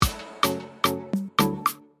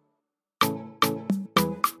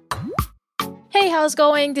how's it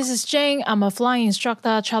going? This is Jane. I'm a flying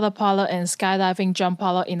instructor, charter pilot, and skydiving jump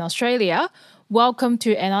pilot in Australia. Welcome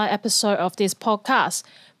to another episode of this podcast.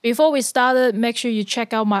 Before we started, make sure you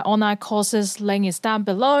check out my online courses. Link is down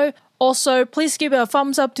below. Also, please give it a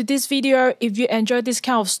thumbs up to this video if you enjoy this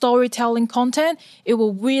kind of storytelling content. It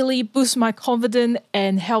will really boost my confidence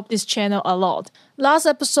and help this channel a lot. Last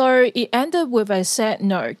episode, it ended with a sad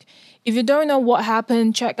note. If you don't know what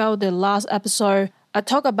happened, check out the last episode. I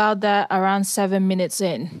talk about that around 7 minutes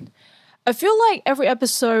in. I feel like every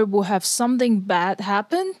episode will have something bad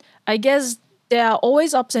happen. I guess there are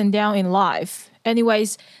always ups and downs in life.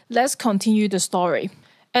 Anyways, let's continue the story.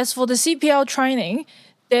 As for the CPL training,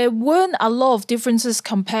 there weren't a lot of differences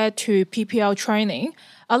compared to PPL training.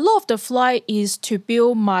 A lot of the flight is to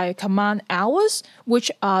build my command hours, which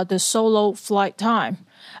are the solo flight time.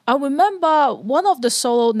 I remember one of the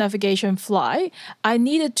solo navigation flight, I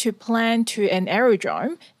needed to plan to an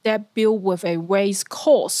aerodrome that built with a race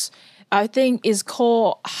course. I think it's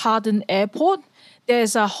called Harden Airport.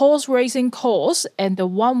 There's a horse racing course and the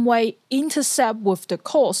one-way intercept with the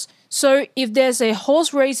course. So if there's a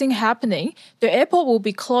horse racing happening, the airport will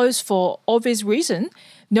be closed for obvious reason.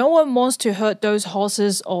 No one wants to hurt those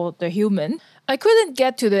horses or the human. I couldn't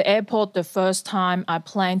get to the airport the first time I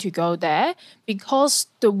planned to go there because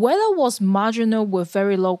the weather was marginal with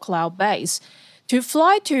very low cloud base. To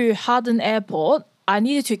fly to Harden Airport, I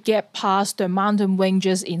needed to get past the mountain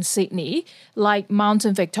ranges in Sydney, like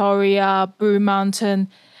Mountain Victoria, Blue Mountain.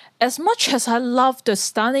 As much as I love the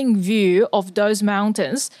stunning view of those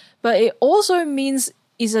mountains, but it also means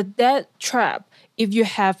it's a dead trap if you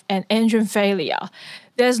have an engine failure.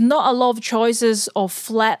 There's not a lot of choices of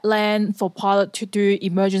flat land for pilot to do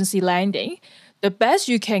emergency landing. The best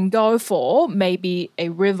you can go for may be a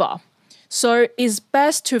river. So it's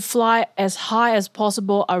best to fly as high as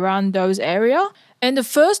possible around those areas. And the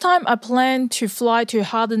first time I planned to fly to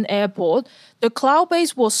Harden Airport, the cloud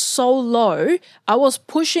base was so low, I was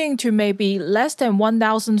pushing to maybe less than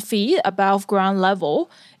 1,000 feet above ground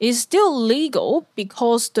level. It's still legal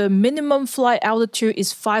because the minimum flight altitude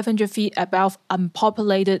is 500 feet above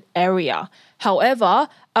unpopulated area. However,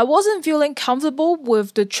 I wasn't feeling comfortable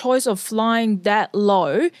with the choice of flying that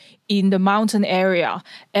low in the mountain area.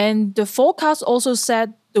 And the forecast also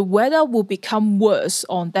said the weather will become worse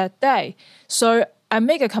on that day. So I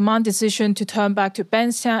make a command decision to turn back to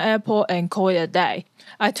Bankstown Airport and call it a day.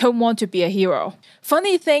 I don't want to be a hero.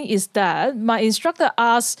 Funny thing is that my instructor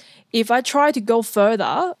asked if I tried to go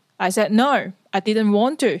further. I said no, I didn't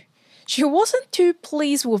want to. She wasn't too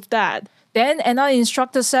pleased with that. Then another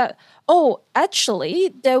instructor said, oh,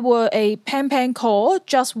 actually, there were a pan call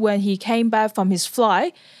just when he came back from his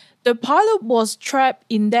flight. The pilot was trapped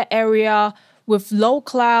in that area with low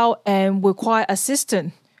cloud and required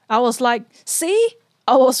assistance. I was like, see,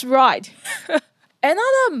 I was right.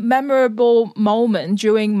 Another memorable moment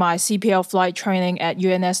during my CPL flight training at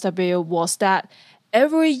UNSW was that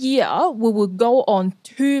every year we would go on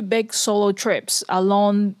 2 big solo trips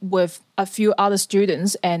along with a few other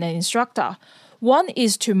students and an instructor. One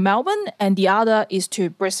is to Melbourne and the other is to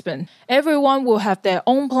Brisbane. Everyone will have their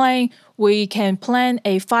own plane. We can plan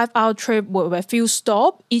a 5-hour trip with a few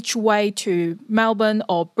stops each way to Melbourne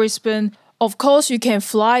or Brisbane. Of course, you can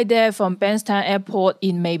fly there from Bankstown Airport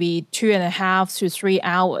in maybe 2.5 to 3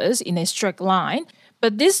 hours in a straight line.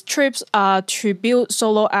 But these trips are to build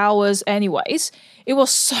solo hours anyways. It was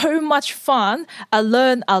so much fun. I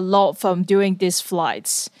learned a lot from doing these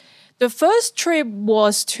flights. The first trip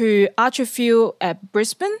was to Archerfield at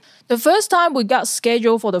Brisbane. The first time we got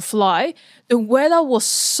scheduled for the flight, the weather was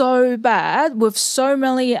so bad with so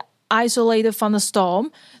many isolated thunderstorms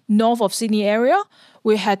north of Sydney area.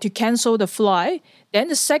 We had to cancel the flight. Then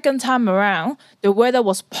the second time around, the weather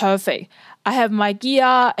was perfect. I have my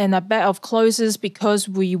gear and a bag of clothes because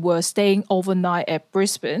we were staying overnight at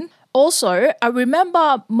Brisbane. Also, I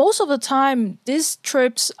remember most of the time these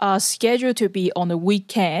trips are scheduled to be on the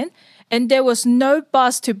weekend, and there was no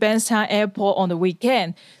bus to Bankstown Airport on the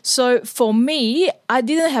weekend. So for me, I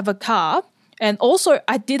didn't have a car, and also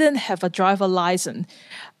I didn't have a driver license.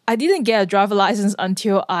 I didn't get a driver license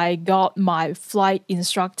until I got my flight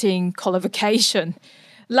instructing qualification.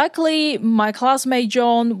 Luckily, my classmate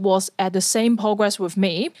John was at the same progress with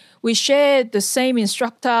me. We shared the same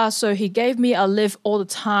instructor, so he gave me a lift all the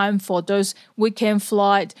time for those weekend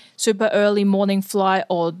flight, super early morning flight,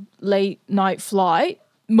 or late night flight.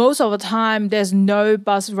 Most of the time, there's no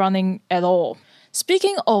bus running at all.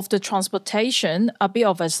 Speaking of the transportation, a bit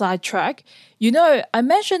of a sidetrack. I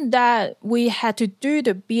mentioned that we had to do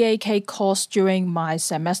the BAK course during my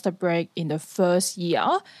semester break in the first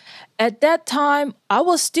year. At that time, I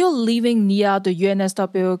was still living near the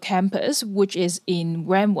UNSW campus, which is in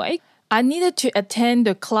Randwick. I needed to attend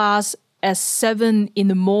the class at 7 in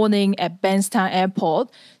the morning at Bankstown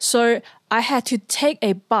Airport, so I had to take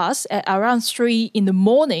a bus at around 3 in the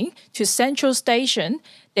morning to Central Station,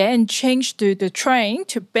 then change to the train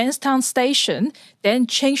to Bankstown Station, then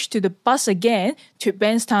change to the bus again to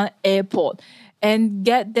Bankstown Airport, and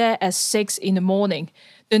get there at 6 in the morning.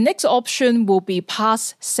 The next option will be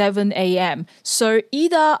past 7 a.m., so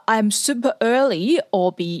either I'm super early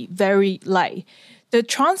or be very late. The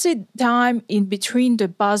transit time in between the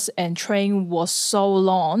bus and train was so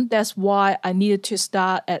long, that's why I needed to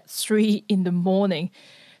start at 3 in the morning.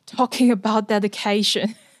 Talking about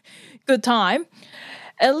dedication. Good time.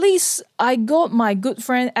 At least I got my good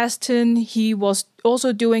friend Aston, he was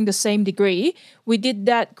also doing the same degree. We did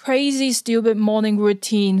that crazy stupid morning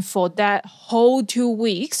routine for that whole 2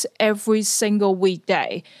 weeks every single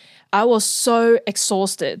weekday. I was so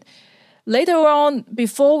exhausted. Later on,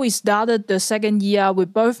 before we started the second year, we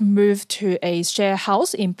both moved to a share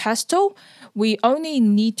house in Pesto. We only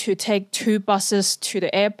need to take 2 buses to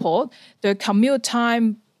the airport. The commute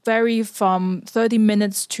time vary from 30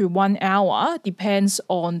 minutes to 1 hour, depends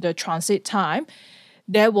on the transit time.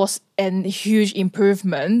 That was a huge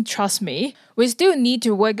improvement, trust me. We still need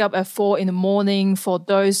to wake up at 4 in the morning for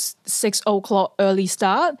those 6 o'clock early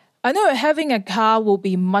start. I know having a car will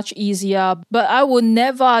be much easier, but I will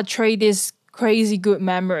never trade this crazy good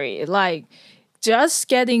memory. Like, just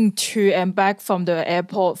getting to and back from the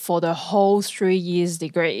airport for the whole 3 years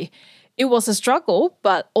degree. It was a struggle,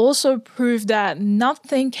 but also proved that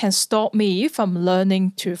nothing can stop me from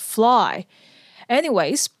learning to fly.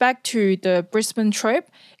 Anyways, back to the Brisbane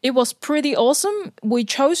trip. It was pretty awesome. We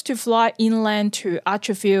chose to fly inland to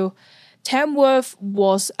Archerfield. Tamworth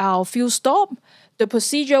was our fuel stop. The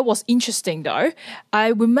procedure was interesting though. I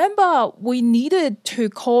remember we needed to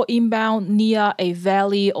call inbound near a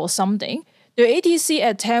valley or something. The ATC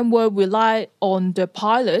at Tamworth relied on the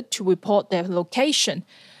pilot to report their location.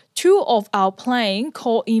 2 of our plane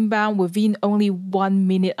called inbound within only 1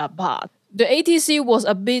 minute apart. The ATC was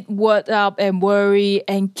a bit worked up and worried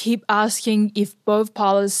and keep asking if both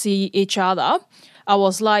pilots see each other. I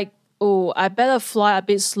was like, I better fly a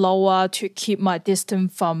bit slower to keep my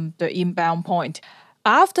distance from the inbound point.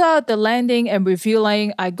 After the landing and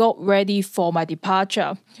refueling, I got ready for my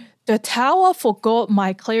departure. The tower forgot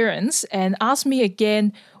my clearance and asked me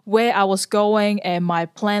again where I was going and my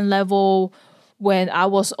plane level when I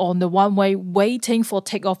was on the runway waiting for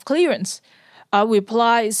takeoff clearance. I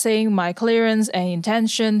replied saying my clearance and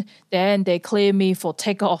intention, then they cleared me for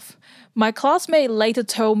takeoff. My classmate later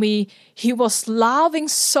told me he was laughing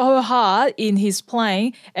so hard in his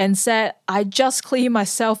plane and said, I just cleared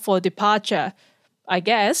myself for departure. I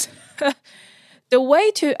guess. The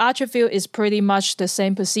way to Archerfield is pretty much the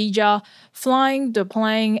same procedure, flying the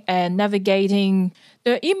plane and navigating.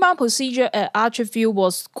 The inbound procedure at Archerfield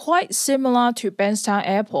was quite similar to Bankstown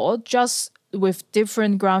Airport, just with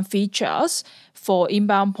different ground features for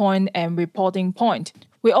inbound point and reporting point.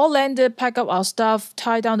 We all landed, packed up our stuff,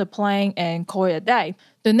 tied down the plane, and call it a day.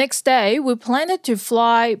 The next day, we planned to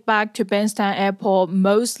fly back to Bankstown Airport,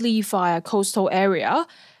 mostly via coastal area.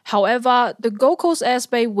 However, the Gold Coast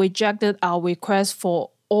airspace rejected our request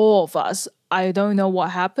for all of us. I don't know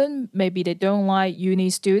what happened. Maybe they don't like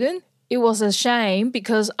uni students. It was a shame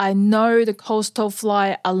because I know the coastal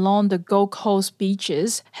flight along the Gold Coast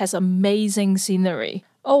beaches has amazing scenery.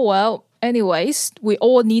 Oh well. Anyways, we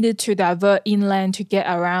all needed to divert inland to get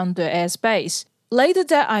around the airspace. Later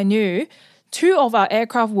that I knew, 2 of our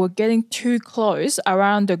aircraft were getting too close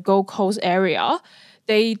around the Gold Coast area.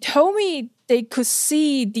 They told me they could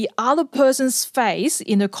see the other person's face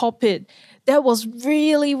in the cockpit. That was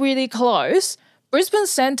really, really close. Brisbane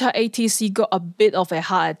Centre ATC got a bit of a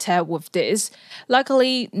heart attack with this.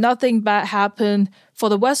 Luckily, nothing bad happened. For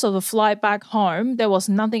the rest of the flight back home, there was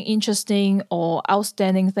nothing interesting or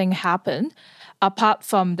outstanding thing happened. Apart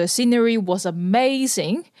from the scenery was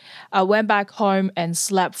amazing, I went back home and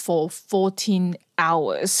slept for 14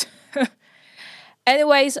 hours.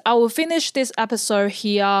 Anyways, I will finish this episode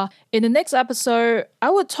here. In the next episode,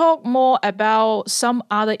 I will talk more about some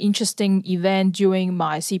other interesting event during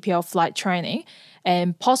my CPL flight training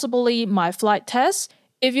and possibly my flight test.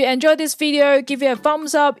 If you enjoyed this video, give it a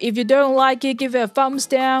thumbs up. If you don't like it, give it a thumbs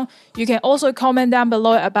down. You can also comment down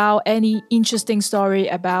below about any interesting story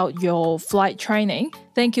about your flight training.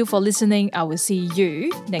 Thank you for listening. I will see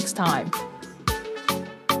you next time.